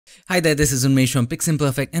Hi there, this is Unmesh from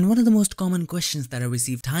PiXimperfect, and one of the most common questions that I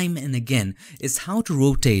receive time and again is how to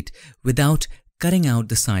rotate without cutting out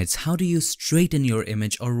the sides. How do you straighten your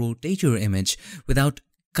image or rotate your image without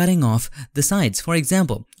cutting off the sides? For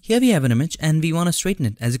example, here we have an image and we want to straighten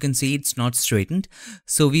it. As you can see, it's not straightened.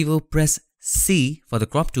 So we will press C for the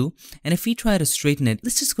crop tool, and if we try to straighten it,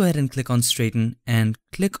 let's just go ahead and click on straighten and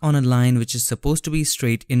click on a line which is supposed to be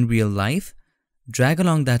straight in real life. Drag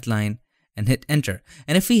along that line and hit enter.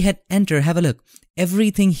 And if we hit enter, have a look.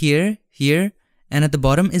 Everything here, and at the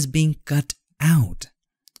bottom is being cut out.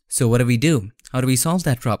 So what do we do? How do we solve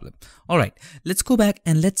that problem? Alright, let's go back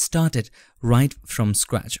and let's start it right from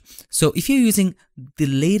scratch. So if you're using the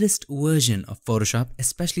latest version of Photoshop,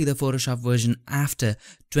 especially the Photoshop version after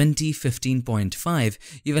 2015.5,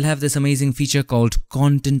 you will have this amazing feature called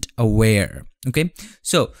Content Aware. Okay,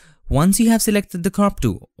 so once you have selected the crop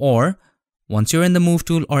tool, or once you're in the move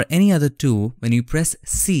tool or any other tool, when you press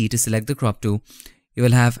C to select the crop tool, you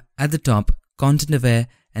will have at the top Content Aware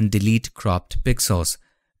and Delete Cropped Pixels.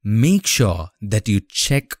 Make sure that you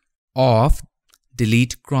check off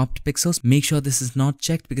Delete Cropped Pixels. Make sure this is not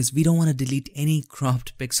checked because we don't want to delete any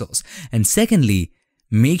cropped pixels. And secondly,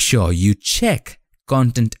 make sure you check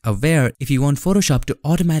Content Aware if you want Photoshop to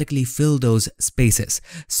automatically fill those spaces.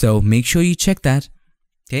 So make sure you check that.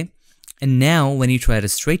 Okay. And now when you try to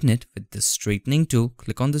straighten it with the straightening tool,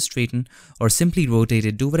 click on the straighten or simply rotate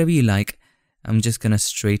it, do whatever you like. I'm just gonna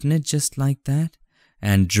straighten it just like that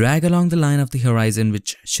and drag along the line of the horizon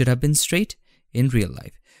which should have been straight in real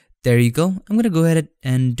life. There you go. I'm gonna go ahead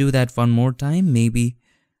and do that one more time. Maybe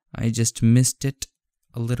I just missed it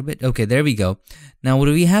a little bit. Okay, there we go. Now what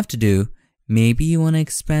do we have to do? Maybe you want to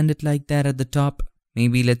expand it like that at the top.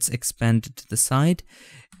 Maybe let's expand it to the side.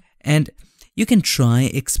 And you can try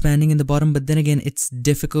expanding in the bottom, but then again, it's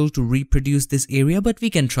difficult to reproduce this area, but we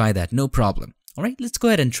can try that, no problem. All right, let's go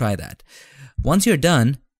ahead and try that. Once you're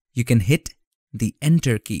done, you can hit the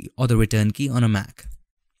enter key or the return key on a Mac.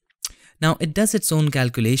 Now it does its own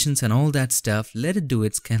calculations and all that stuff. Let it do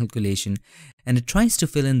its calculation and it tries to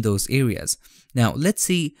fill in those areas. Now let's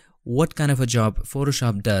see what kind of a job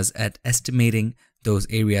Photoshop does at estimating those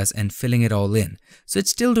areas and filling it all in. So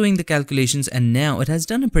it's still doing the calculations and now it has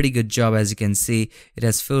done a pretty good job. As you can see, it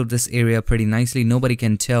has filled this area pretty nicely. Nobody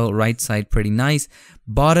can tell. Right side pretty nice.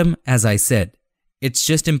 Bottom, as I said, it's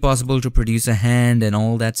just impossible to produce a hand and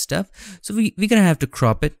all that stuff. So we're gonna have to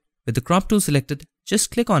crop it. With the crop tool selected,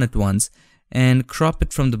 just click on it once and crop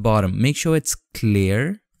it from the bottom. Make sure it's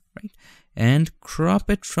clear, right? And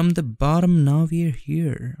crop it from the bottom. Now we're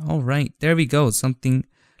here. All right, there we go. Something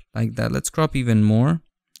like that. Let's crop even more.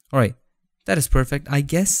 All right, that is perfect, I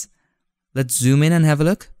guess. Let's zoom in and have a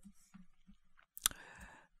look.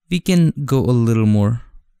 We can go a little more.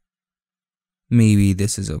 Maybe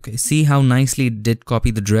this is okay. See how nicely it did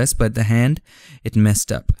copy the dress, but the hand, it messed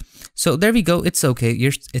up. So there we go. It's okay.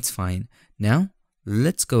 It's fine. Now,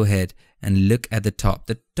 let's go ahead and look at the top.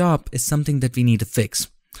 The top is something that we need to fix.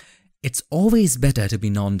 It's always better to be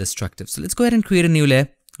non-destructive. So let's go ahead and create a new layer.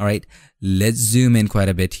 All right, let's zoom in quite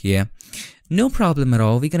a bit here. No problem at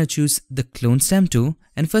all. We're going to choose the clone stamp tool.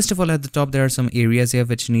 And first of all, at the top, there are some areas here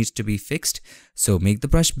which needs to be fixed. So make the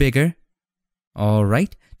brush bigger. All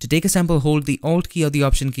right. To take a sample, hold the Alt key or the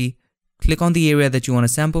Option key. Click on the area that you want to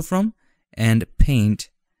sample from and paint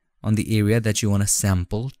on the area that you want to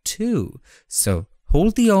sample to. So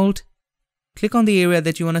hold the Alt, click on the area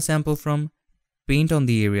that you want to sample from, paint on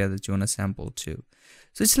the area that you want to sample to.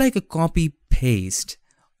 So it's like a copy paste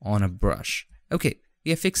on a brush. Okay, we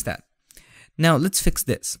have fixed that. Now let's fix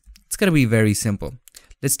this. It's gonna be very simple.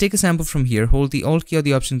 Let's take a sample from here, hold the Alt key or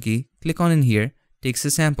the Option key, click on in here, takes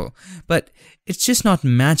a sample. But it's just not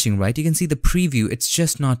matching, right? You can see the preview, it's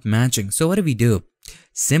just not matching. So what do we do?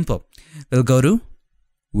 Simple. We'll go to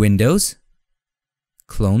Windows,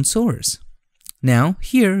 Clone Source. Now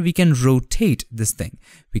here we can rotate this thing.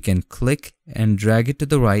 We can click and drag it to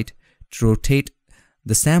the right to rotate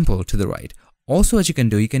the sample to the right. Also, what you can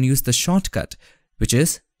do, you can use the shortcut, which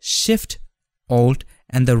is Shift, Alt,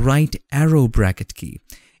 and the right arrow bracket key.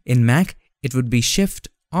 In Mac, it would be Shift,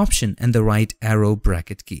 Option, and the right arrow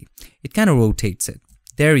bracket key. It kind of rotates it.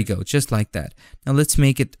 There we go, just like that. Now let's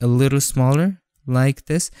make it a little smaller, like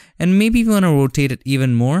this. And maybe we want to rotate it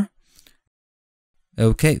even more.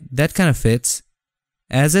 Okay, that kind of fits.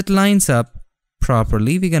 As it lines up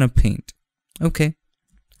properly, we're gonna paint. Okay,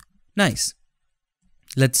 nice.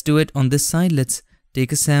 Let's do it on this side. Let's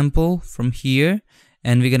take a sample from here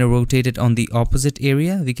and we're gonna rotate it on the opposite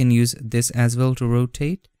area. We can use this as well to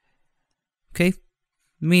rotate. Okay,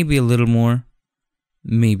 maybe a little more,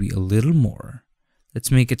 maybe a little more.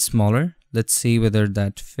 Let's make it smaller. Let's see whether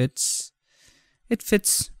that fits. It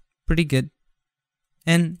fits pretty good.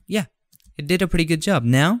 And yeah, it did a pretty good job.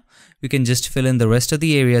 Now we can just fill in the rest of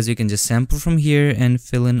the areas. You can just sample from here and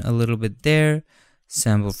fill in a little bit there.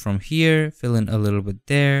 Sample from here, fill in a little bit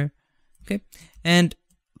there. Okay, and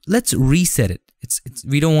let's reset it.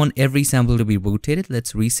 We don't want every sample to be rotated.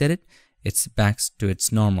 Let's reset it. It's back to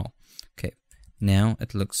its normal. Okay, now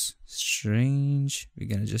it looks strange. We're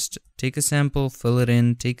gonna just take a sample, fill it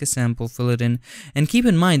in, take a sample, fill it in, and keep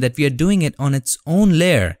in mind that we are doing it on its own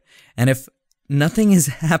layer. And if nothing is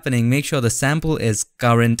happening, make sure the sample is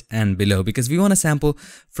current and below, because we want to sample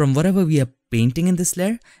from whatever we are painting in this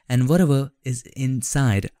layer and whatever is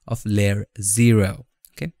inside of layer 0.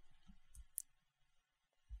 Okay,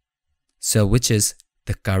 so which is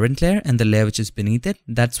the current layer and the layer which is beneath it.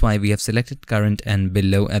 That's why we have selected current and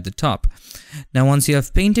below at the top. Now once you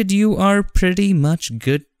have painted, you are pretty much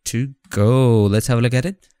good to go. Let's have a look at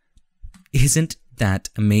it. Isn't that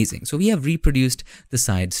amazing? So we have reproduced the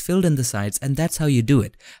sides, filled in the sides, and that's how you do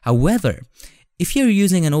it. However, if you're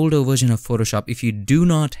using an older version of Photoshop, if you do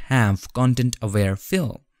not have content aware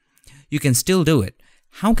fill, you can still do it.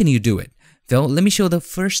 How can you do it? Well, let me show the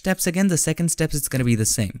first steps again. The second steps, it's going to be the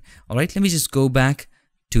same. All right, let me just go back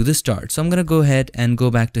to the start. So I'm going to go ahead and go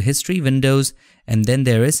back to history, windows, and then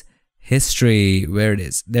there is history, where it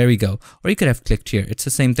is. There we go. Or you could have clicked here. It's the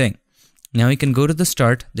same thing. Now you can go to the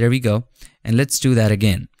start. There we go. And let's do that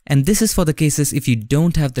again. And this is for the cases if you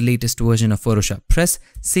don't have the latest version of Photoshop. Press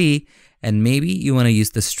C, and maybe you want to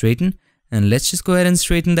use the straighten. And let's just go ahead and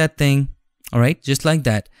straighten that thing. All right, just like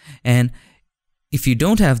that. And if you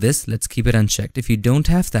don't have this, let's keep it unchecked. If you don't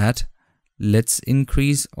have that, let's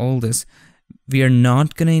increase all this. We are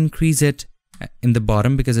not going to increase it in the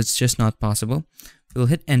bottom because it's just not possible. We'll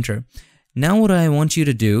hit enter. Now what I want you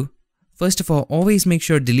to do, first of all, always make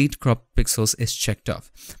sure delete cropped pixels is checked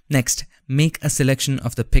off. Next, make a selection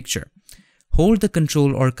of the picture. Hold the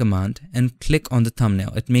Control or Command and click on the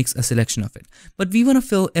thumbnail. It makes a selection of it. But we want to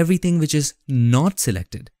fill everything which is not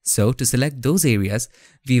selected. So to select those areas,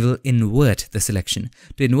 we will invert the selection.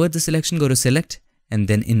 To invert the selection, go to Select and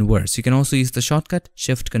then Invert. So you can also use the shortcut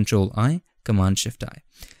Shift Control I, Command Shift I.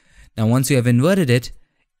 Now once you have inverted it,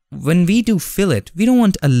 when we do fill it, we don't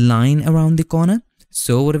want a line around the corner.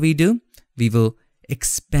 So what do? We will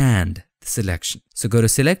expand the selection. So go to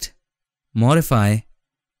Select, Modify,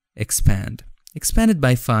 Expand. Expand it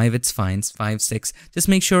by 5, it's fine, 5, 6. Just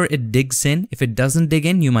make sure it digs in. If it doesn't dig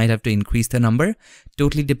in, you might have to increase the number.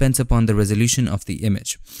 Totally depends upon the resolution of the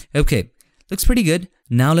image. Okay, looks pretty good.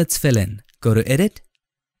 Now let's fill in. Go to Edit,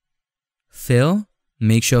 Fill,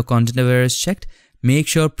 make sure Content Aware is checked. Make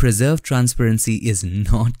sure Preserve Transparency is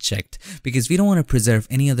not checked because we don't want to preserve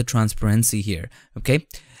any other transparency here, okay?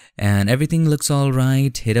 And everything looks all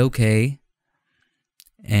right. Hit OK.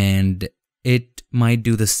 And it might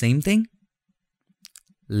do the same thing.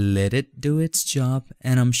 Let it do its job,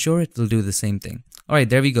 and I'm sure it will do the same thing. All right,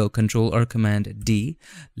 there we go. Control or Command D.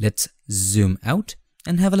 Let's zoom out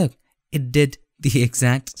and have a look. It did the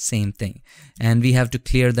exact same thing. And we have to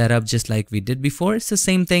clear that up just like we did before. It's the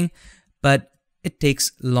same thing, but it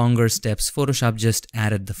takes longer steps. Photoshop just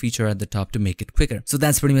added the feature at the top to make it quicker. So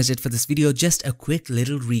that's pretty much it for this video. Just a quick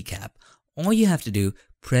little recap. All you have to do,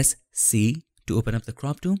 press C to open up the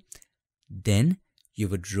crop tool. Then you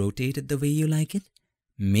would rotate it the way you like it.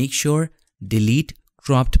 Make sure delete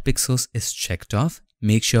cropped pixels is checked off.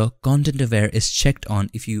 Make sure content aware is checked on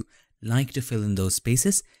if you like to fill in those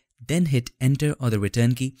spaces. Then hit enter or the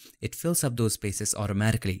return key. It fills up those spaces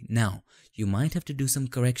automatically. Now, you might have to do some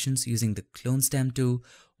corrections using the clone stamp tool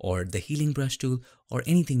or the healing brush tool or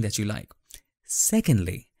anything that you like.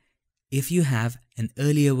 Secondly, if you have an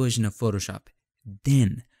earlier version of Photoshop,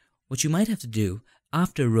 then what you might have to do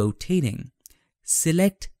after rotating,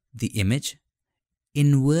 select the image,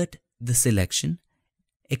 invert the selection,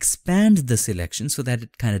 expand the selection so that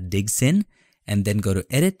it kind of digs in, and then go to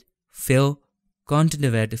Edit, Fill, Content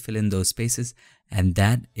Aware to fill in those spaces, and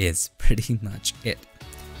that is pretty much it.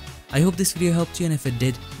 I hope this video helped you, and if it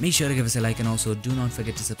did, make sure to give us a like, and also do not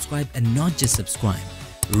forget to subscribe, and not just subscribe,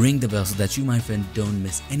 ring the bell so that you, my friend, don't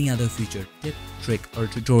miss any other future tip, trick, or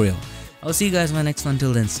tutorial. I'll see you guys in my next one.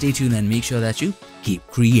 Till then, stay tuned and make sure that you keep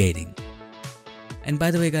creating. And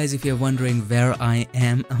by the way guys, if you're wondering where I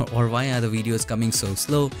am or why are the videos coming so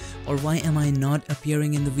slow or why am I not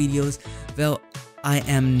appearing in the videos, well, I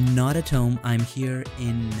am not at home. I'm here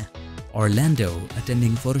in Orlando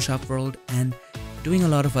attending Photoshop World and doing a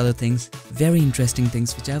lot of other things, very interesting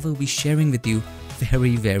things which I will be sharing with you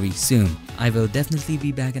very, very soon. I will definitely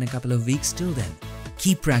be back in a couple of weeks. Till then,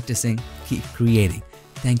 keep practicing, keep creating.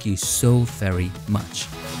 Thank you so very much.